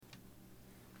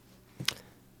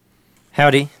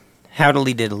Howdy,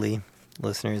 howdily diddly,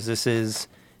 listeners. This is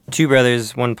Two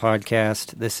Brothers, One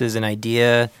Podcast. This is an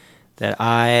idea that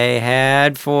I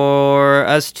had for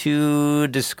us to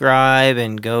describe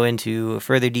and go into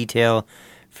further detail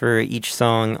for each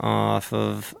song off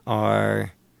of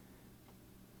our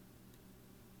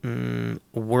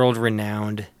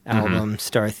world-renowned album,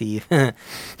 Star Thief,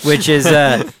 which is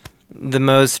the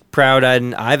most proud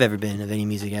I've ever been of any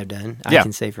music I've done. I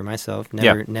can say for myself.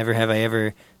 Never have I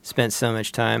ever spent so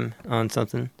much time on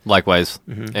something. Likewise,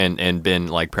 and been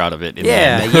like proud of it.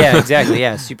 Yeah, exactly.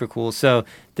 Yeah, super cool. So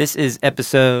this is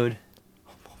episode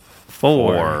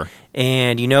 4.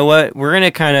 And you know what? We're going to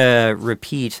kind of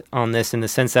repeat on this in the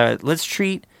sense that let's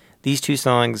treat these two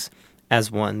songs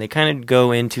as one. They kind of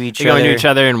go into each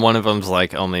other. And one of them's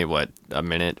like only, a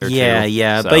minute or two?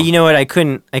 Yeah. So. But you know what? I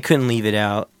couldn't leave it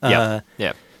out. Yeah.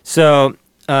 So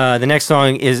the next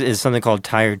song is something called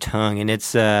Tired Tongue, and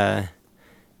it's,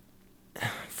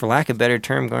 for lack of a better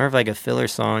term, more of like a filler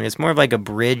song. It's more of like a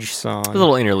bridge song. A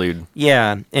little interlude.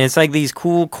 Yeah, and it's like these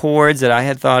cool chords that I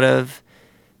had thought of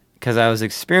because I was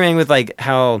experimenting with like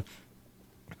how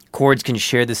chords can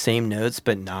share the same notes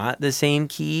but not the same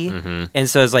key. And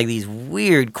so it's like these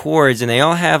weird chords, and they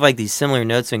all have like these similar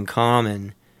notes in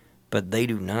common, but they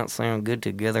do not sound good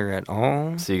together at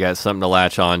all. So you got something to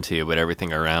latch on to, but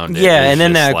everything around it. Yeah, and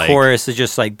then that chorus is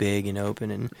just like big and open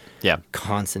and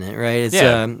consonant, right? It's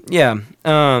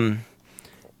and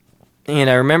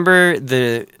I remember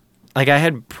I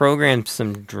had programmed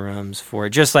some drums for it,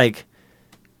 just like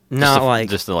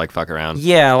just to like fuck around.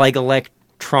 Yeah, like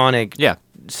electronic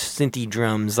synthy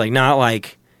drums, like not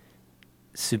like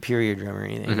Superior Drum or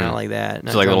anything, not like that.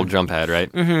 So like a little drum pad, right?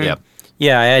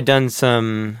 Yeah, I had done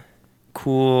some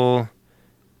cool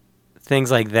things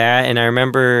like that, and I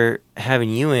remember having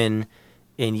you in,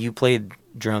 and you played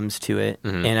drums to it,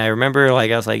 and I remember I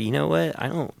was like, you know what? I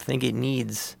don't think it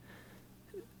needs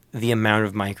the amount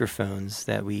of microphones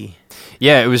that we...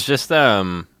 Yeah, it was just...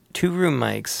 2-room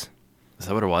mics. Is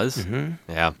that what it was?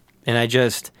 Yeah. And I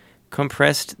just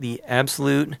compressed the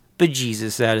absolute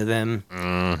bejesus out of them.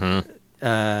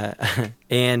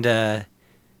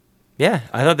 Yeah,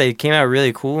 I thought they came out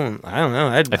really cool. And I don't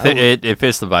know. It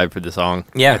fits the vibe for the song.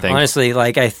 Yeah, I think. Honestly,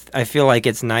 like I feel like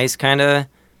it's nice kind of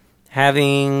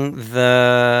having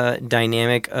the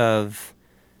dynamic of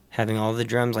having all the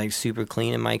drums like super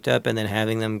clean and mic'd up, and then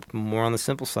having them more on the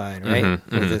simple side, right?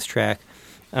 With this track.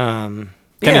 Kind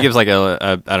of gives like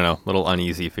a I don't know, little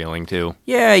uneasy feeling too.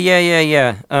 Yeah.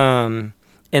 And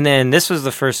then this was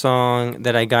the first song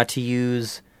that I got to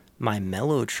use my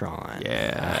Mellotron.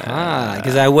 Yeah.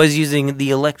 Because I was using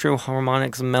the Electro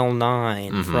Harmonix Mel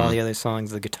 9 for all the other songs,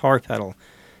 the guitar pedal,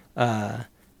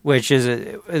 which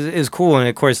is cool, and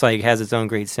of course like has its own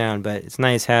great sound, but it's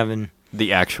nice having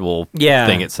the actual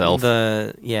thing itself.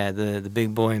 The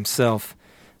big boy himself.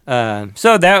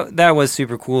 So that was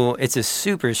super cool. It's a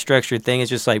super structured thing. It's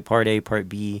just like part A, part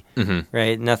B,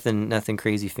 right? Nothing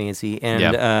crazy fancy.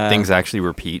 And things actually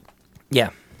repeat.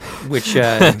 Yeah. Which,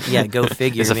 go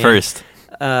figure. It's a first.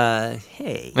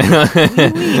 Hey,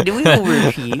 we will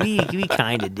repeat. We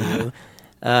kind of do.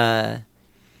 And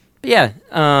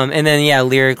then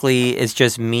lyrically, it's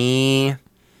just me.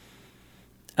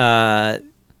 I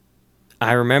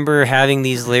remember having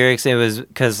these lyrics. It was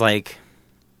because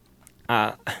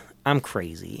I'm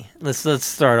crazy. Let's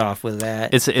start off with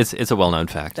that. It's a well-known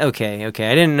fact. Okay. I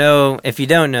didn't know. If you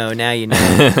don't know, now you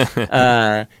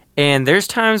know. And there's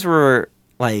times where,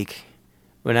 like,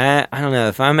 when I don't know,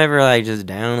 if I'm ever, like, just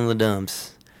down in the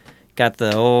dumps, got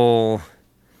the old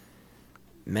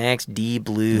Max D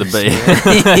blues. And,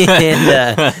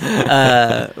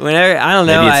 whenever, I don't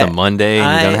know. Maybe it's a Monday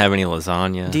and you don't have any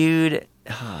lasagna. Dude,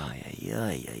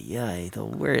 the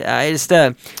word. I just,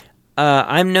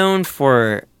 I'm known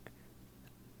for,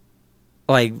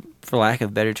 like, for lack of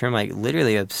a better term, like,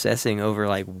 literally obsessing over,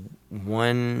 like,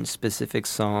 one specific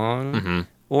song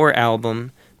or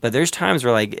album. But there's times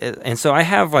where, like, and so I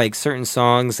have, like, certain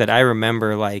songs that I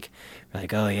remember, like,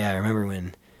 oh, yeah, I remember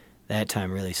when that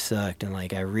time really sucked. And,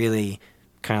 like, I really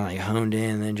kind of, like, honed in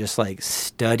and then just, like,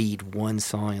 studied one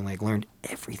song and, like, learned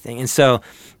everything. And so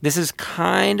this is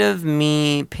kind of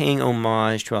me paying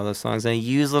homage to all those songs. I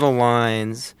use little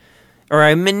lines, or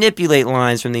I manipulate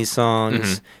lines from these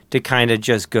songs to kind of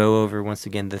just go over, once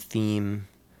again, the theme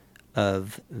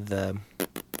of the...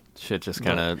 Shit just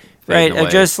kind of right, away.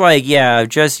 Just like you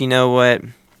know what,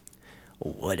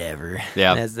 whatever.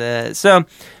 Yeah. As so,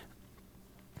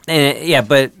 and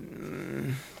but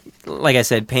like I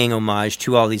said, paying homage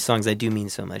to all these songs that do mean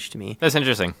so much to me. That's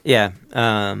interesting. Yeah.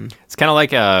 It's kind of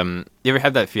like, you ever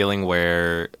have that feeling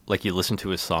where, like, you listen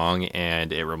to a song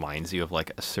and it reminds you of,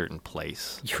 like, a certain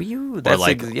place? That's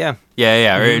like, yeah.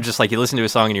 Yeah. Or just, like, you listen to a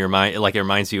song and it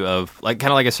reminds you of, like,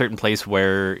 kind of like a certain place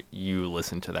where you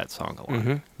listen to that song a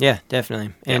lot. Yeah,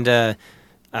 definitely. Yeah. And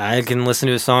I can listen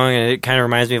to a song and it kind of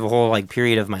reminds me of a whole, like,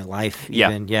 period of my life.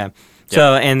 Even. Yeah.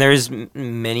 So, and there's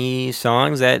many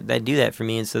songs that do that for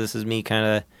me, and so this is me kind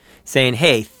of saying,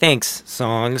 hey, thanks,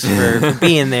 songs, for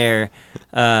being there.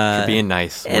 For being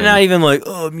nice. And not even like,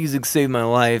 oh, music saved my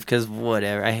life, because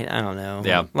whatever. I don't know.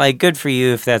 Yeah. Like, good for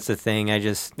you if that's the thing. I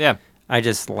just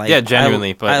like... Yeah,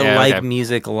 genuinely. I like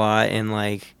music a lot, and,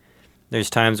 like, there's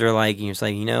times where, like, you're just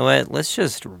like, you know what? Let's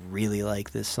just really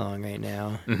like this song right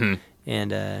now. Mm-hmm.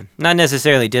 And not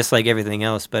necessarily dislike everything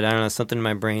else, but I don't know, something in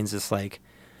my brain's just like...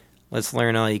 Let's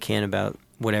learn all you can about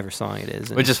whatever song it is.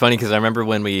 Which is funny because I remember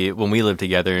when we lived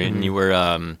together and you were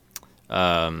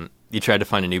you tried to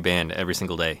find a new band every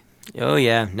single day. Oh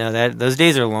yeah, no, those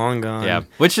days are long gone. Yeah,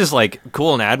 which is like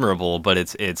cool and admirable, but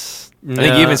it's. I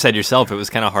think you even said yourself it was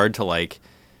kind of hard to like.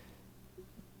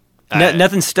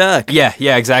 Nothing stuck. Yeah,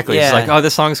 exactly. Yeah. It's like, oh,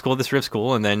 this song's cool, this riff's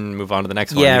cool, and then move on to the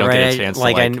next one. Yeah, you don't right. get a chance to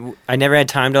like. I never had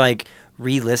time to like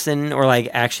re-listen or like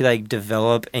actually like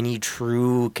develop any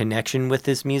true connection with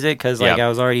this music because like I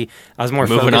was more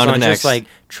moving focused on just next. Like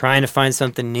trying to find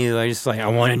something new. I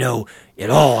want to know it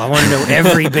all. I want to know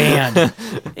every band.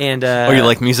 And or you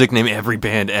like music, name every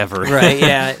band ever. Right?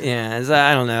 Yeah. So,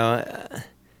 I don't know.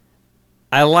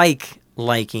 I like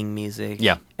liking music.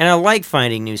 Yeah, and I like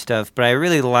finding new stuff, but I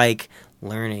really like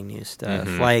learning new stuff.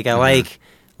 Like I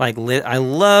I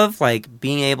love like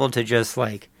being able to just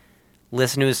like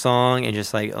listen to a song and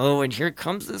just like, oh, and here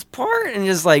comes this part, and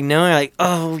just like knowing like,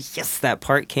 oh yes, that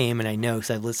part came, and I know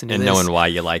because I've listened to and this. knowing why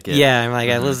you like it. Yeah, I'm like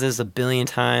I listened to this a billion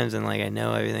times, and like I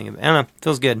know everything. I don't know,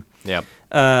 feels good. Yeah.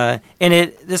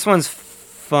 And this one's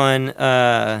fun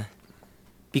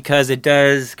because it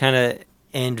does kind of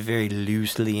end very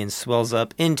loosely and swells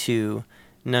up into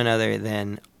none other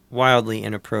than Wildly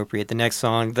Inappropriate. The next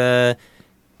song, the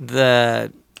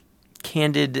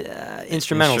candid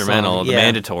instrumental song. The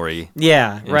mandatory.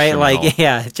 Yeah, right. Like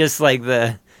just like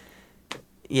the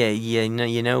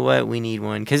you know what, we need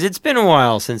one because it's been a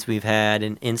while since we've had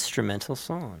an instrumental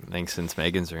song. I think since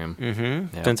Megan's Room.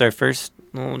 Yeah. Since our first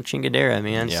little chingadera,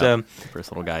 man. Yeah, so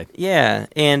first little guy. Yeah,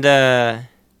 and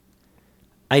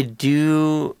I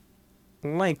do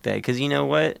like that because you know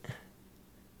what.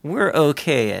 We're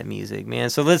okay at music, man.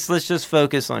 So let's just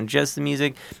focus on just the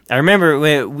music. I remember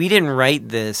we didn't write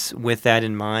this with that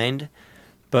in mind,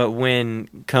 but when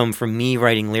come from me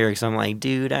writing lyrics, I'm like,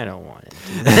 dude, I don't want it.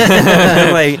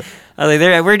 I was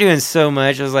like, we're doing so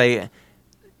much. I was like,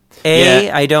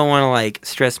 I don't want to like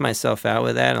stress myself out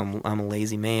with that. I'm a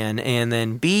lazy man, and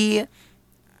then B,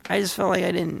 I just felt like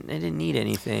I didn't need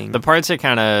anything. The parts are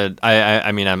kind of.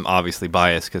 I mean, I'm obviously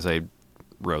biased because I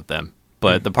wrote them.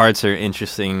 But the parts are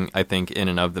interesting, I think, in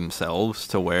and of themselves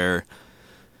to where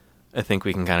I think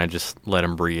we can kind of just let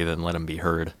them breathe and let them be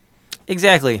heard.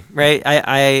 Exactly, right?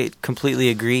 I completely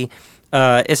agree.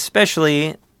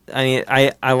 Especially, I mean,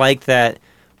 I like that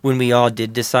when we all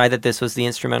did decide that this was the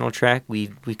instrumental track, we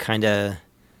kind of...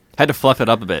 Had to fluff it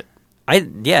up a bit.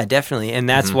 Yeah, definitely. And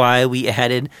that's why we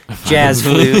added jazz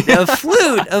flute.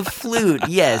 A flute,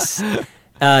 yes.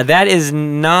 That is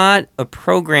not a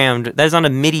programmed. That is not a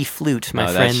MIDI flute,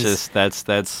 my friends. That's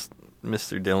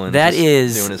Mr. Dylan. That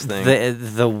is doing his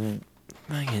thing.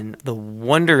 The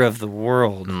wonder of the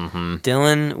world.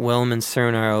 Dylan Wellman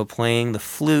Cernaro playing the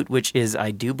flute, which is, I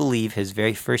do believe, his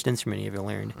very first instrument he ever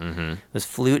learned. It was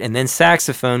flute, and then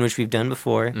saxophone, which we've done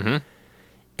before, and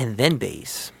then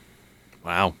bass.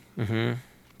 Wow.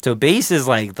 So bass is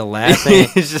like the last thing,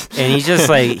 and he's just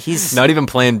like he's not even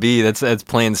plan B. That's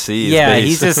plan C. Yeah, bass.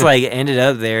 he's just like ended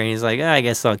up there, and he's like, I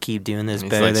guess I'll keep doing this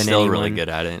better than still anyone. Really good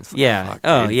at it. It's yeah.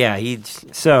 Fuck, dude.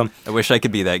 Yeah. I wish I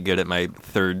could be that good at my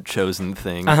third chosen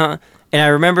thing. And I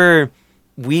remember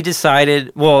we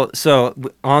decided. Well, so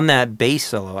on that bass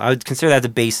solo, I would consider that the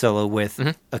bass solo with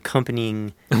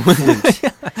accompanying flute.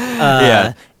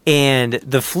 And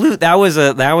the flute that was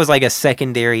like a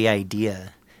secondary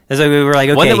idea. It's like we were like,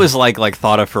 okay. One that was like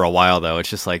thought of for a while though. It's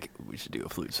just like we should do a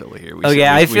flute solo here.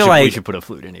 I feel like we should put a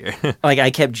flute in here. Like I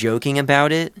kept joking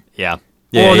about it. Yeah.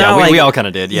 Well, we all kind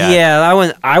of did. Yeah.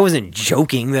 Yeah, I wasn't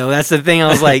joking though. That's the thing. I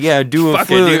was like, yeah, do a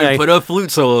flute. Dude, put a flute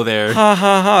solo there. Ha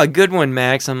ha ha! Good one,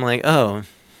 Max. I'm like, oh,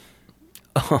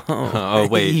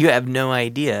 wait. You have no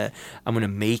idea. I'm gonna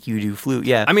make you do flute.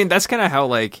 Yeah. I mean, that's kind of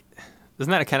how isn't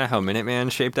that kind of how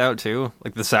Minuteman shaped out too?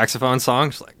 Like the saxophone song.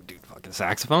 Just like, dude, fucking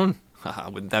saxophone.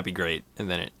 wouldn't that be great? And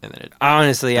then it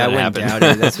Honestly, I wouldn't happened. doubt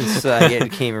it. That's what I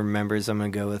can't remember, so I'm gonna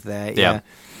go with that. Yeah.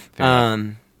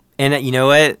 And you know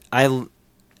what? I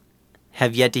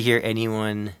have yet to hear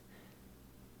anyone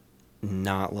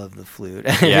not love the flute.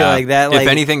 I feel like that. Like, if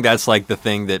anything, that's like the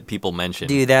thing that people mention.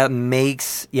 Dude, that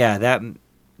makes it. Yeah.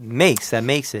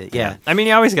 I mean,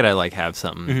 you always gotta like have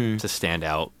something to stand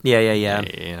out. Yeah.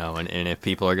 You know, and if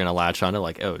people are gonna latch onto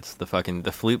like, oh, it's the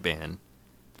flute band.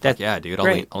 That's yeah, dude.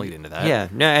 I'll eat into that. Yeah.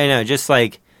 No, I know. Just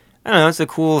like, I don't know. It's a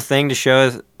cool thing to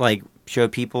show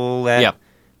people that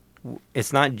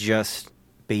it's not just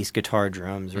bass, guitar,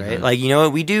 drums, right? Like, you know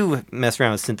what? We do mess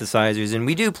around with synthesizers and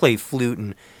we do play flute,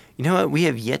 and you know what? We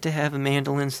have yet to have a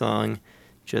mandolin song.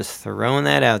 Just throwing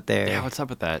that out there. Yeah. What's up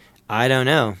with that? I don't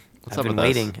know. I've been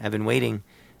waiting.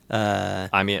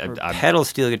 I mean, pedal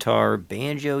steel guitar,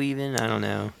 banjo, even. I don't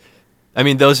know. I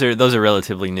mean, those are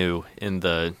relatively new in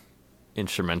the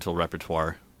instrumental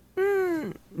repertoire.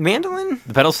 Mandolin?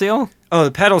 The pedal steel? Oh,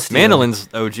 the pedal steel. Mandolin's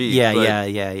OG.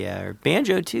 Yeah. Or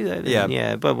banjo too.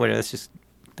 Yeah. But whatever.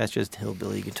 That's just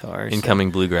hillbilly guitar. Incoming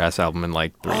bluegrass album in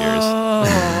like 3 years.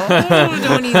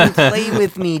 Don't even play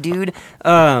with me, dude.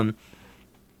 And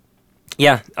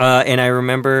I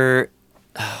remember.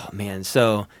 Oh man!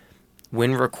 So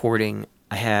when recording,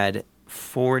 I had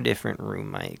 4 different room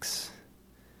mics.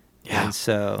 Yeah. And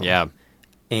so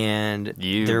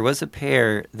there was a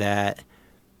pair that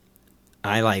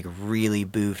I like really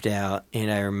boofed out,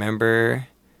 and I remember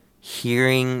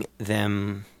hearing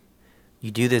them. You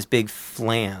do this big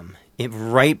flam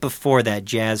right before that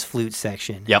jazz flute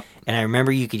section. Yep. And I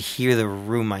remember you could hear the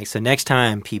room mic. So next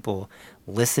time, people,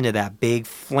 listen to that big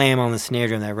flam on the snare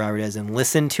drum that Robert does, and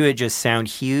listen to it just sound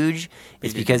huge.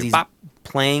 It's because he's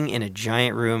playing in a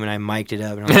giant room, and I mic'd it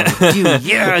up. And I'm like, dude,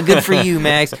 yeah, good for you,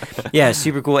 Max. Yeah,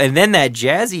 super cool. And then that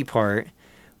jazzy part,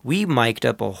 we mic'd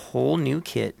up a whole new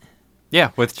kit. Yeah,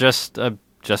 with just a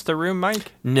room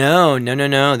mic? No.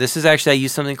 This is actually, I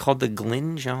use something called the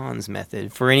Glyn Johns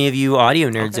method. For any of you audio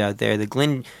nerds out there, the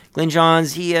Glyn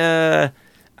Johns, he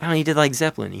did like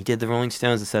Zeppelin. He did the Rolling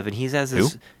Stones and stuff, and he has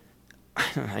this. Who?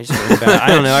 I just read about it. I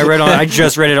don't know. I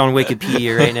just read it on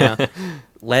Wikipedia right now.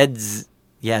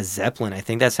 Zeppelin. I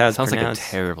think that's how it's pronounced. Sounds like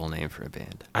a terrible name for a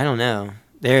band. I don't know.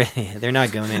 They're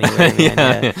not going anywhere.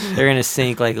 Man. They're gonna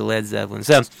sink like a Led Zeppelin.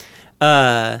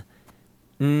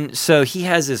 So he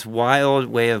has this wild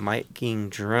way of miking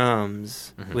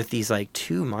drums with these like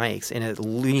 2 mics, and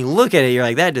when you look at it, you're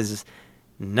like, that does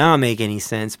not make any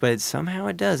sense, but somehow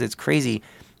it does. It's crazy.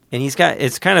 And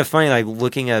it's kind of funny, like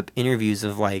looking up interviews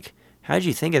of like, how did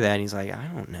you think of that? And he's like, I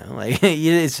don't know. Like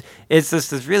it's just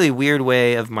this really weird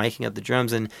way of miking up the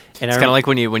drums, and it's kind of like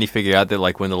when you figure out that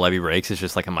like when the levee breaks, it's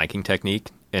just like a miking technique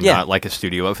and not like a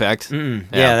studio effect. Yeah,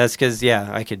 that's because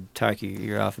I could talk your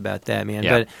ear off about that, man.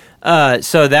 Yeah. But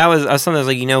so that was something I was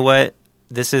like, you know what?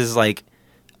 This is like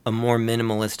a more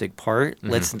minimalistic part.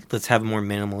 Let's have a more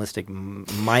minimalistic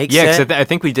mic. Yeah, because I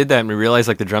think we did that and we realized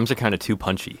like the drums are kind of too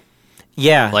punchy.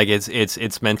 Yeah, like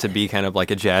it's meant to be kind of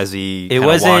like a jazzy, it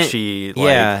wasn't washy.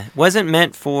 Wasn't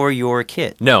meant for your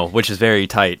kit. No, which is very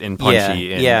tight and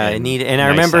punchy. And I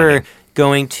remember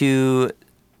going to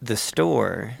the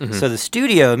store. So the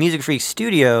studio, Music Freak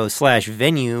Studio /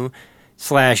 venue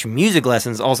 / music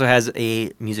lessons also has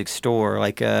a music store,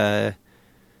 like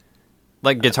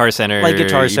Guitar Center. You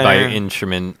buy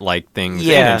instrument things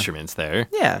and instruments there.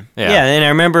 Yeah. And I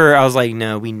remember I was like,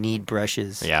 no, we need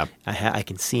brushes. Yeah. I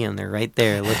can see them. They're right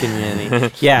there looking at me.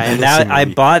 Yeah, and I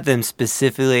bought them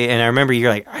specifically, and I remember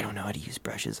you're like, I don't know how to use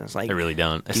brushes. I was like, I really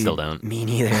don't. I still don't. Me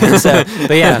neither. So,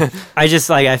 but yeah,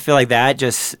 I feel like that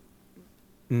just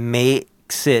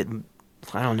makes it,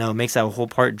 I don't know, makes that whole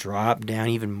part drop down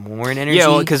even more in energy.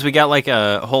 Yeah, because we got like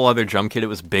a whole other drum kit. It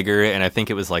was bigger, and I think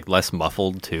it was like less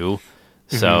muffled too.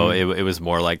 So it was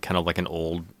more like kind of like an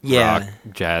old rock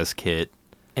jazz kit.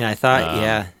 And I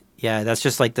thought, that's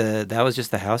just like that was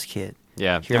just the house kit.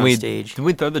 Yeah. Here on stage. Did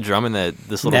we throw the drum in this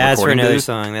little That's recording for another booth?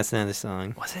 song. That's another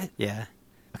song. Was it? Yeah.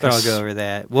 But I'll go over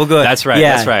that. We'll go. That's right.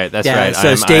 Yeah. That's right.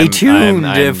 So stay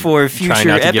tuned for future trying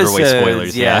not to episodes. give away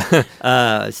spoilers.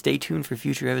 Yeah. Stay tuned for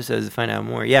future episodes to find out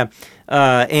more. Yeah.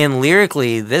 And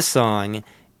lyrically, this song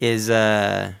is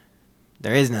there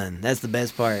is none. That's the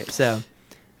best part. So.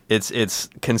 It's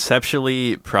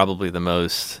conceptually probably the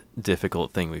most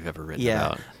difficult thing we've ever written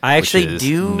about. I actually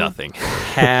nothing.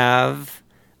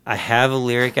 I have a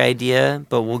lyric idea,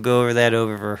 but we'll go over that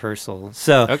over rehearsal.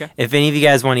 So if any of you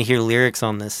guys want to hear lyrics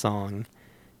on this song,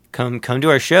 come to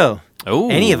our show. Oh,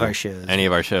 any of our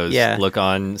shows. Yeah. Look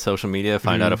on social media,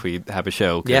 find out if we have a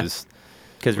show. Because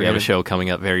because we have a show coming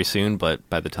up very soon, but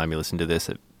by the time you listen to this,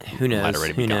 who knows? might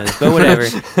already be Who gone. knows? But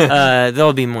whatever.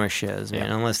 There'll be more shows,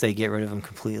 man, unless they get rid of them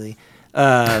completely.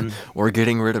 We're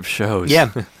getting rid of shows.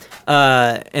 Yeah.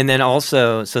 And then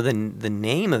also, so the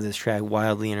name of this track,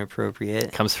 Wildly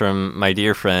Inappropriate, comes from my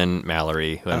dear friend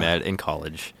Mallory, who I met in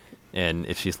college. And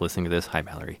if she's listening to this, hi,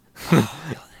 Mallory. Hello,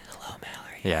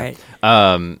 Mallory. Yeah.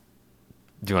 Right.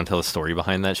 Do you want to tell the story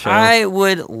behind that show? I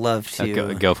would love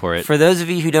to. Go for it. For those of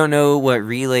you who don't know what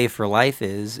Relay for Life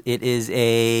is, it is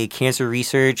a cancer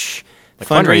research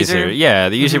fundraiser. Yeah,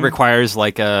 that usually requires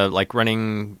like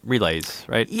running relays,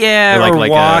 right? Yeah, or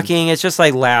walking. It's just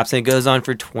like laps, and it goes on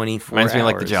for 24 reminds hours. me of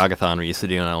like the jogathon we used to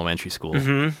do in elementary school.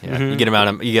 You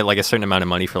get like a certain amount of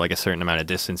money for like a certain amount of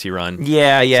distance you run.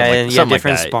 Yeah, and something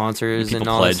different like that. sponsors and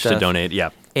people all that pledge stuff. to donate.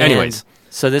 Yeah. And anyways,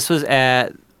 so this was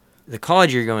at the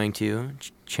college you're going to,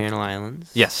 Channel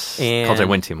Islands. yes, and college I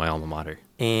went to, my alma mater.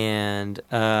 And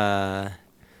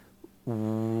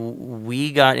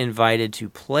we got invited to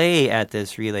play at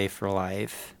this Relay for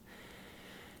Life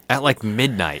at like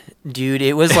midnight. Dude,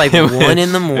 it was like 1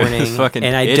 in the morning. Fucking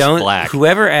and pitch black.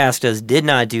 Whoever asked us did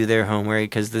not do their homework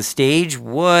because the stage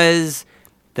was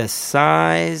the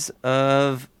size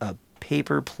of a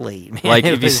paper plate. Man. Like,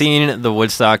 have you seen the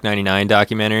Woodstock 99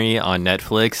 documentary on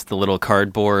Netflix? The little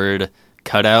cardboard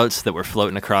cutouts that were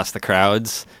floating across the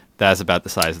crowds? That's about the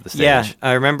size of the stage. Yeah,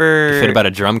 I remember. It fit about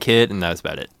a drum kit, and that was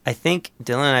about it. I think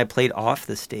Dylan and I played off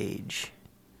the stage.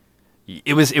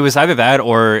 It was either that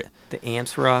or the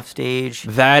amps were off stage.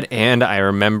 That, and I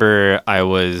remember I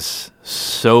was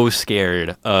so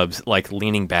scared of like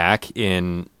leaning back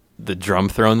in the drum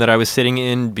throne that I was sitting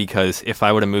in, because if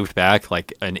I would have moved back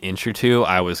like an inch or two,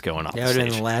 I was going off the stage. That would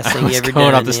have been the last thing you ever did.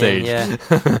 Going off the stage.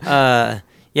 Yeah.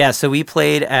 Yeah, so we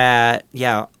played at,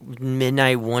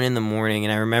 midnight, 1 in the morning,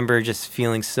 and I remember just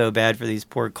feeling so bad for these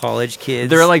poor college kids.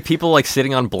 There were, like, people, like,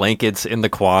 sitting on blankets in the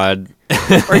quad.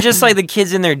 Or just, like, the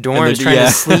kids in their dorms trying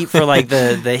to sleep for, like,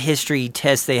 the history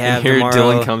test they have and here tomorrow.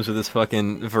 Dylan comes with his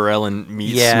fucking Varel and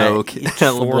meat smoke at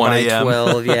 4 1 by a.m.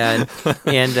 12, yeah.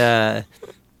 And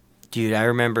dude, I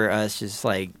remember us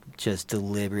just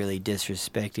deliberately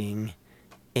disrespecting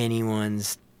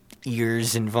anyone's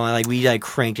ears and like we like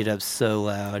cranked it up so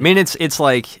loud. I mean, it's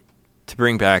like, to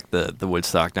bring back the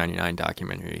Woodstock 99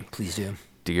 documentary. Please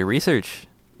do your research.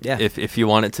 Yeah. If you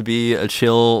want it to be a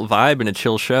chill vibe and a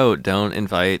chill show, don't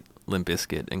invite Limp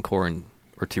Bizkit and Korn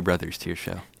or Two Brothers to your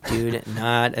show. Dude,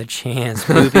 not a chance.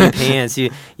 Pooping pants.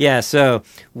 Yeah, so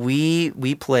we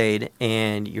played,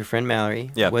 and your friend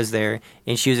Mallory was there,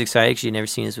 and she was excited because she had never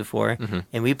seen us before.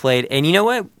 And we played, and you know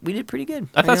what? We did pretty good.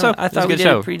 I thought we did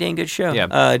a pretty dang good show.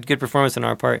 Yeah. Good performance on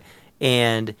our part.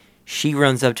 And she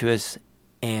runs up to us,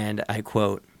 and I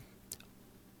quote,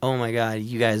 "Oh my God,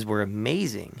 you guys were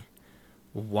amazing.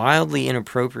 Wildly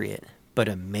inappropriate, but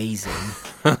amazing."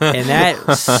 And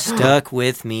that stuck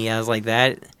with me. I was like,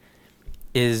 that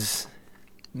is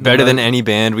better than any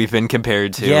band we've been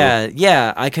compared to.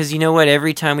 Yeah. Because you know what?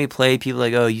 Every time we play, people are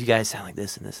like, "Oh, you guys sound like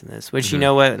this and this and this." Which you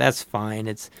know what? That's fine.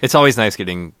 It's always nice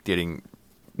getting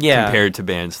compared to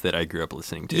bands that I grew up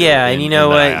listening to. Yeah, and you know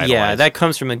what? Yeah, that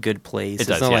comes from a good place. It's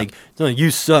not like you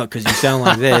suck because you sound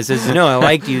like this. It's no, I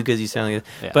liked you because you sound like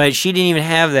this. Yeah. But she didn't even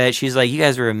have that. She's like, "You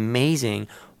guys were amazing."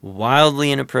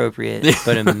 Wildly inappropriate,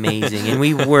 but amazing. And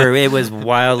we were. It was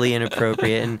wildly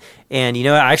inappropriate. And you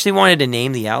know, I actually wanted to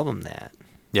name the album that.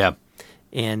 Yeah.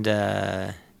 And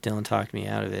Dylan talked me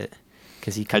out of it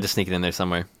because he tried to sneak it in there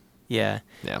somewhere. Yeah.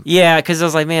 Because I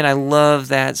was like, man, I love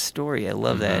that story. I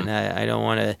love that, and I don't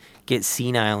want to get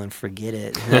senile and forget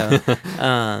it.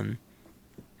 So,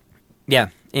 yeah.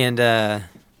 And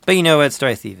but you know what?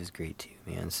 Star Thief is great too,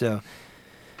 man. So.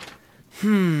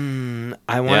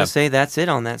 I want to say that's it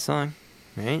on that song,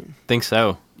 right? Think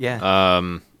so.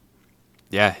 Yeah.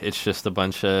 Yeah, it's just a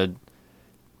bunch of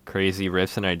crazy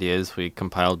riffs and ideas we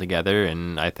compiled together,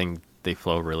 and I think they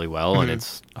flow really well, and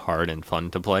it's hard and fun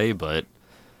to play, but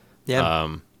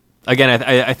again,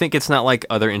 I think it's not like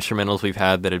other instrumentals we've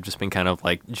had that have just been kind of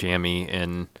like jammy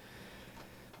and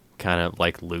kind of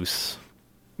like loose.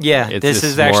 Yeah, this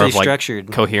is actually structured.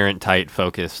 Like coherent, tight,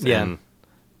 focused, and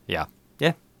yeah.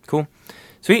 Cool.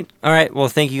 Sweet. All right. Well,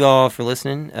 thank you all for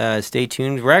listening. Stay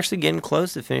tuned. We're actually getting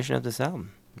close to finishing up this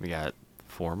album. We got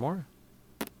 4 more?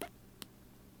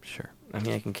 Sure. I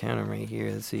mean, I can count them right here.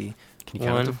 Let's see. Can you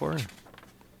count to 4?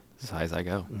 As high as I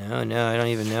go. No, I don't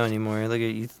even know anymore. Look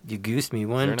at you. You goosed me.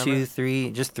 1, 2,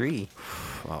 3. Just 3.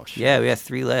 Oh, shit. Yeah, we got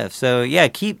 3 left. So,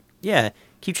 keep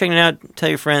checking it out. Tell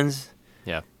your friends.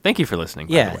 Yeah. Thank you for listening,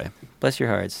 by the way. Bless your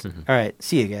hearts. All right.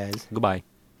 See you guys. Goodbye.